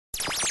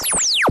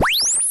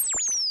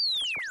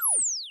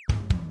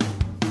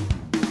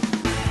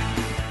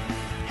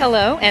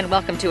Hello, and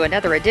welcome to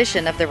another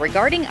edition of the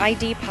Regarding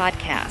ID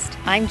podcast.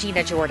 I'm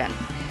Gina Jordan.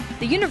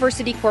 The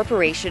University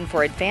Corporation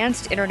for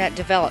Advanced Internet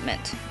Development,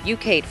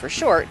 UCADE for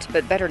short,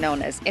 but better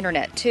known as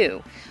Internet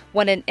 2,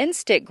 won an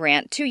NSTIC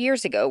grant 2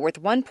 years ago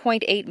worth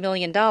 $1.8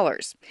 million.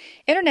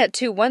 Internet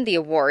 2 won the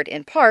award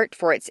in part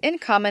for its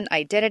In-Common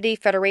Identity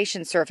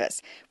Federation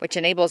service, which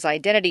enables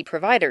identity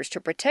providers to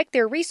protect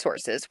their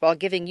resources while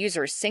giving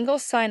users single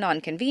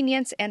sign-on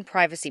convenience and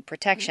privacy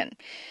protection.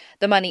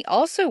 The money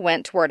also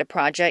went toward a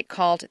project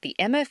called the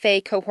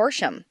MFA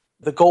Consortium.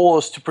 The goal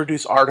is to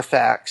produce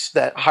artifacts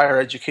that higher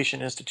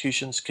education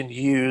institutions can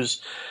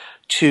use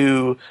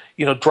to,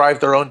 drive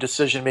their own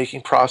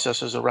decision-making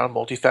processes around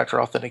multi-factor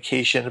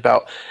authentication,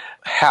 about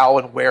how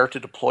and where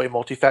to deploy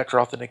multi-factor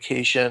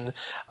authentication,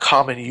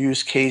 common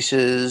use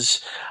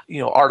cases,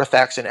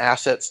 artifacts and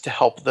assets to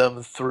help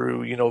them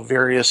through,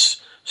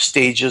 various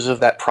stages of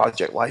that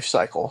project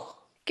lifecycle.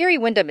 Gary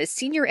Wyndham is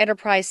Senior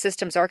Enterprise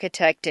Systems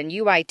Architect in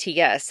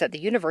UITS at the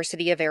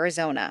University of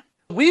Arizona.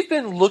 We've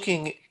been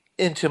looking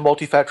into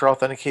multi-factor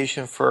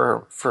authentication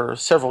for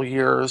several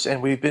years,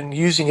 and we've been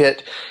using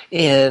it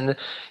in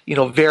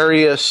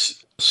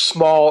various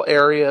small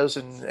areas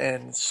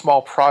and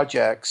small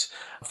projects.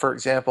 For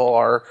example,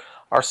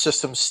 our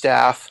system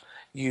staff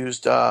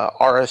used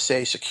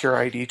RSA Secure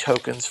ID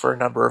tokens for a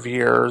number of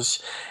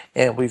years,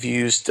 and we've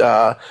used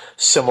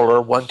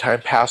similar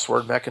one-time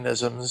password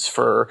mechanisms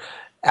for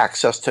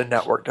access to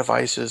network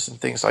devices and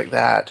things like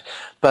that.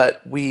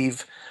 But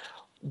we've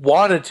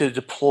wanted to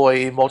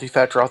deploy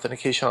multi-factor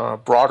authentication on a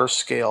broader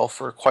scale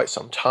for quite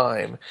some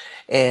time,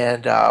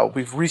 and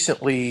we've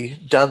recently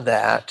done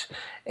that.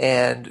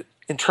 And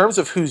in terms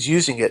of who's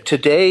using it,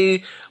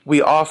 today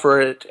we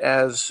offer it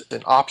as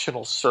an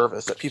optional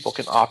service that people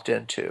can opt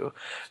into.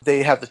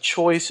 They have the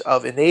choice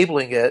of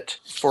enabling it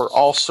for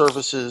all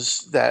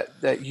services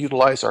that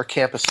utilize our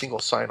campus single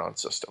sign-on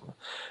system.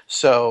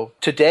 So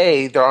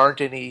today there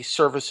aren't any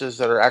services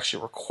that are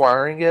actually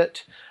requiring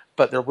it,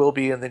 but there will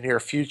be in the near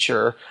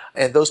future.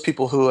 And those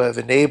people who have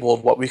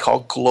enabled what we call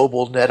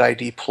Global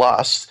NetID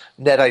Plus,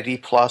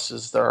 NetID Plus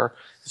is our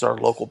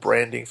local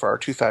branding for our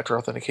two-factor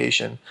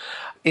authentication.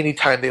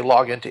 Anytime they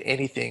log into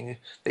anything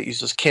that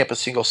uses campus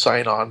single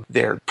sign-on,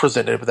 they're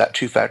presented with that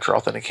two-factor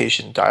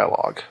authentication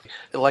dialog.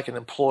 Like an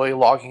employee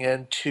logging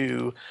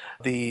into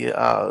the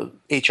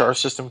HR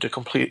system to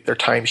complete their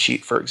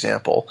timesheet, for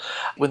example.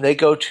 When they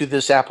go to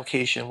this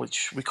application,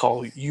 which we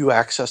call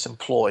UAccess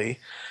Employee,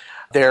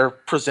 they're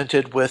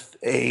presented with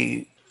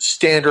a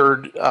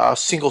standard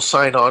single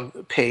sign-on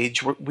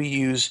page. We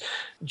use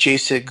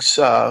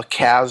JSIG's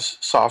CAS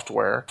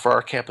software for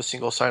our campus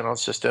single sign-on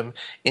system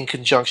in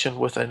conjunction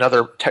with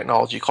another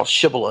technology called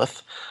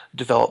Shibboleth,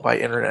 developed by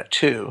Internet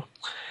 2.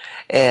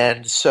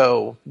 And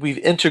so we've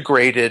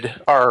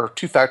integrated our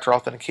two-factor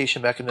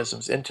authentication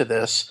mechanisms into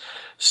this.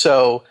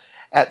 So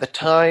at the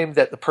time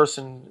that the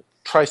person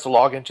tries to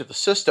log into the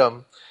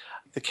system,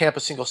 the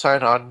campus single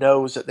sign-on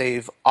knows that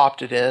they've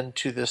opted in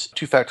to this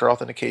two-factor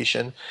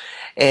authentication,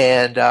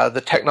 and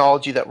the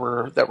technology that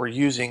we're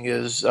using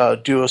is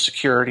Duo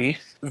Security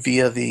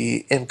via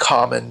the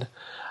In-Common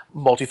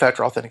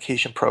multi-factor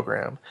authentication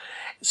program.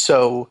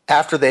 So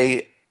after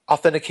they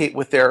authenticate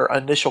with their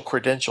initial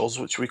credentials,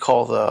 which we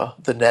call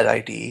the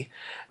NetID,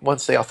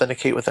 once they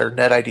authenticate with their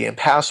NetID and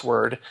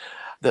password,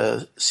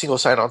 the single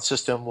sign-on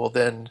system will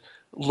then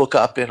look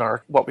up in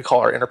our what we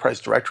call our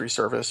enterprise directory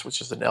service, which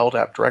is an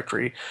LDAP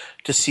directory,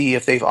 to see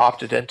if they've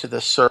opted into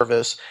this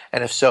service,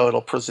 and if so, it'll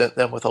present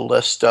them with a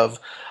list of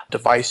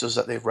devices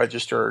that they've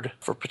registered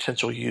for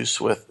potential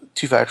use with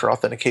two-factor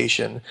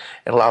authentication,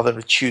 and allow them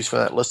to choose from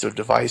that list of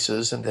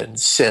devices, and then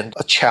send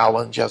a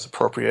challenge as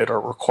appropriate,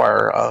 or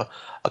require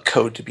a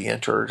code to be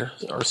entered,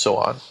 or so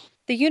on.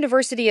 The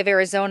University of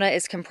Arizona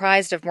is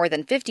comprised of more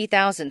than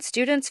 50,000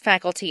 students,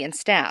 faculty, and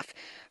staff.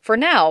 For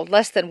now,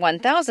 less than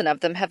 1,000 of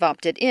them have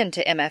opted in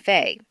to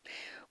MFA.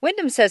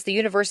 Wyndham says the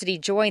university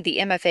joined the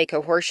MFA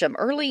Consortium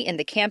early in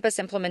the campus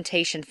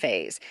implementation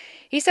phase.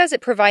 He says it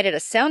provided a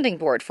sounding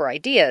board for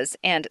ideas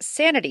and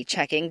sanity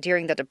checking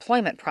during the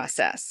deployment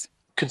process.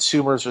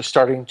 Consumers are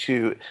starting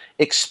to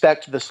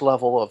expect this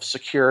level of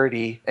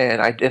security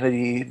and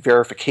identity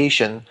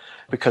verification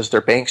because their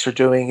banks are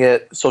doing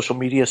it, social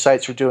media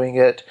sites are doing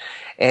it,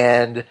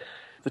 and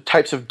the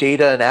types of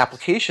data and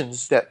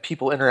applications that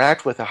people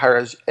interact with at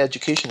higher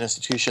education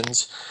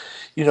institutions,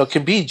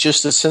 can be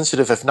just as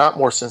sensitive, if not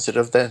more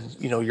sensitive, than,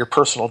 your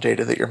personal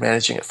data that you're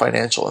managing at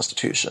financial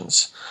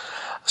institutions.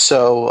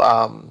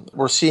 So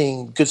we're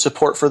seeing good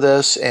support for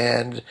this,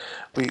 and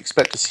we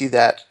expect to see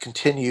that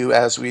continue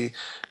as we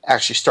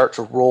actually start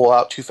to roll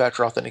out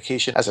two-factor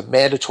authentication as a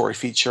mandatory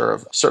feature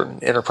of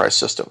certain enterprise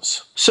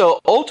systems.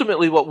 So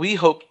ultimately what we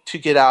hope to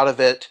get out of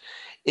it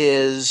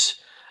is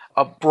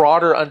a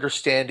broader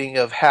understanding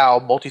of how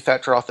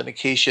multi-factor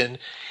authentication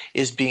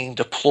is being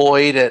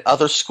deployed at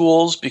other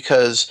schools,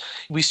 because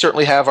we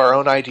certainly have our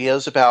own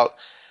ideas about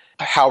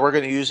how we're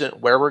going to use it,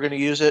 where we're going to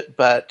use it,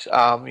 but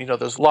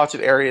there's lots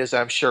of areas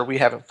I'm sure we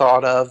haven't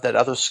thought of that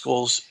other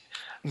schools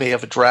may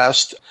have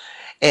addressed.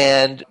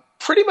 And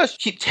pretty much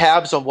keep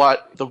tabs on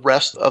what the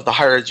rest of the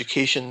higher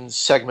education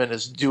segment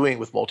is doing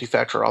with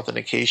multi-factor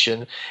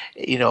authentication,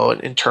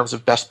 in terms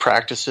of best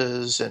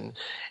practices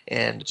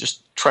and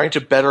just trying to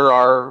better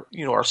our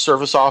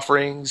service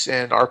offerings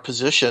and our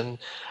position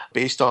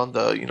based on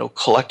the,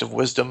 collective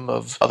wisdom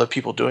of other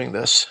people doing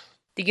this.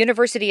 The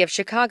University of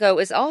Chicago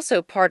is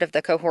also part of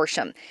the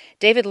consortium.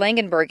 David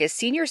Langenberg is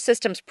Senior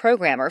Systems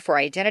Programmer for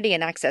Identity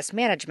and Access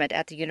Management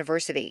at the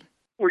university.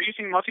 We're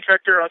using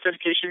multi-factor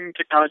authentication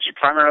technology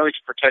primarily to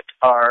protect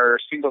our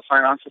single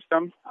sign-on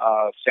system,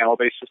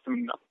 SAML-based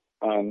system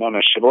known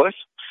as Shibboleth.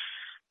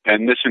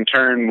 And this in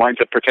turn winds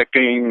up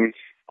protecting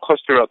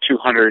close to about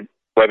 200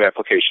 web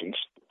applications.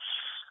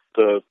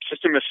 The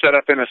system is set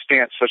up in a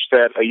stance such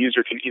that a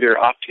user can either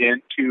opt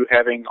in to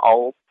having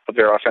all of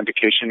their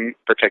authentication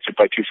protected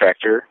by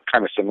two-factor,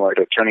 kind of similar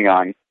to turning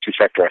on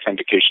two-factor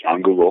authentication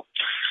on Google.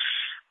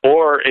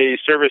 Or a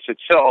service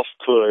itself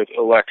could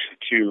elect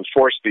to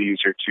force the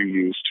user to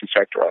use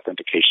two-factor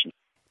authentication.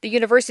 The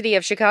University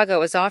of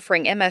Chicago is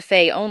offering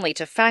MFA only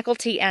to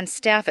faculty and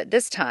staff at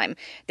this time.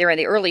 They're in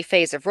the early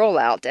phase of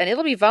rollout, and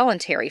it'll be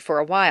voluntary for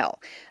a while.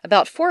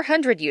 About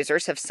 400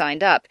 users have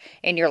signed up,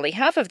 and nearly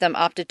half of them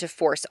opted to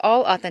force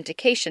all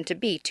authentication to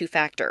be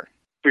two-factor.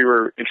 We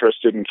were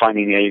interested in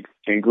finding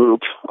a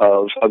group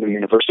of other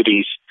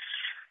universities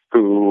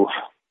who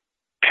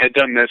had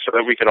done this so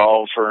that we could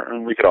all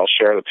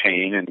share the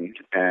pain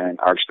and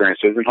our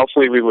experiences, and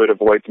hopefully we would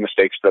avoid the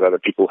mistakes that other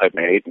people had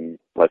made and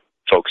let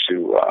folks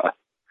who are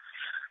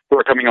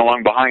coming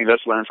along behind us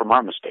learn from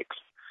our mistakes.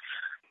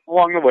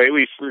 Along the way,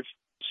 we've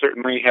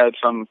certainly had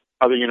some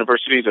other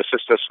universities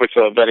assist us with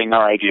vetting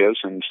our ideas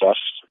and stuff.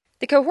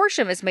 The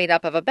consortium is made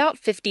up of about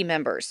 50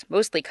 members,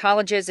 mostly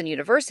colleges and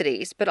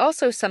universities, but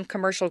also some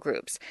commercial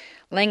groups.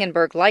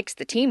 Langenberg likes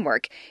the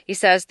teamwork. He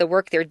says the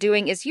work they're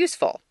doing is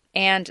useful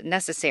and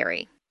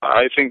necessary.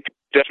 I think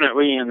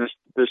definitely in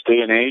this day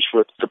and age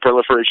with the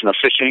proliferation of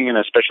phishing and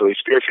especially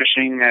spear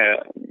phishing,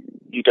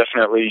 you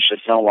definitely should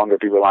no longer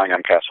be relying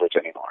on passwords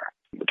anymore.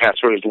 The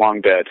password is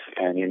long dead,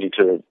 and you need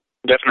to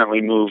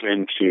definitely move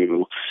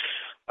into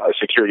a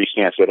security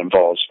stance that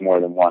involves more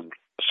than one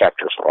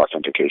factor for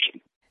authentication.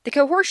 The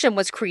consortium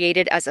was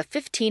created as a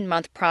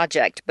 15-month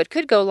project, but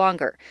could go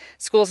longer.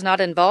 Schools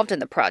not involved in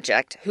the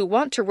project who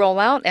want to roll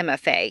out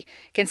MFA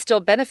can still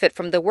benefit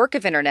from the work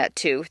of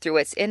Internet2 through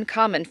its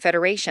InCommon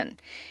Federation.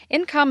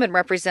 InCommon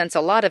represents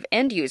a lot of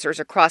end users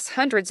across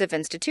hundreds of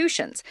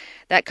institutions.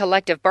 That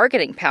collective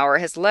bargaining power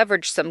has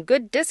leveraged some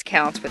good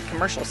discounts with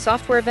commercial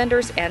software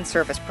vendors and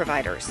service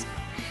providers.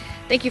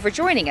 Thank you for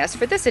joining us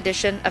for this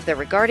edition of the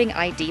Regarding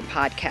ID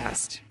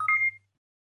podcast.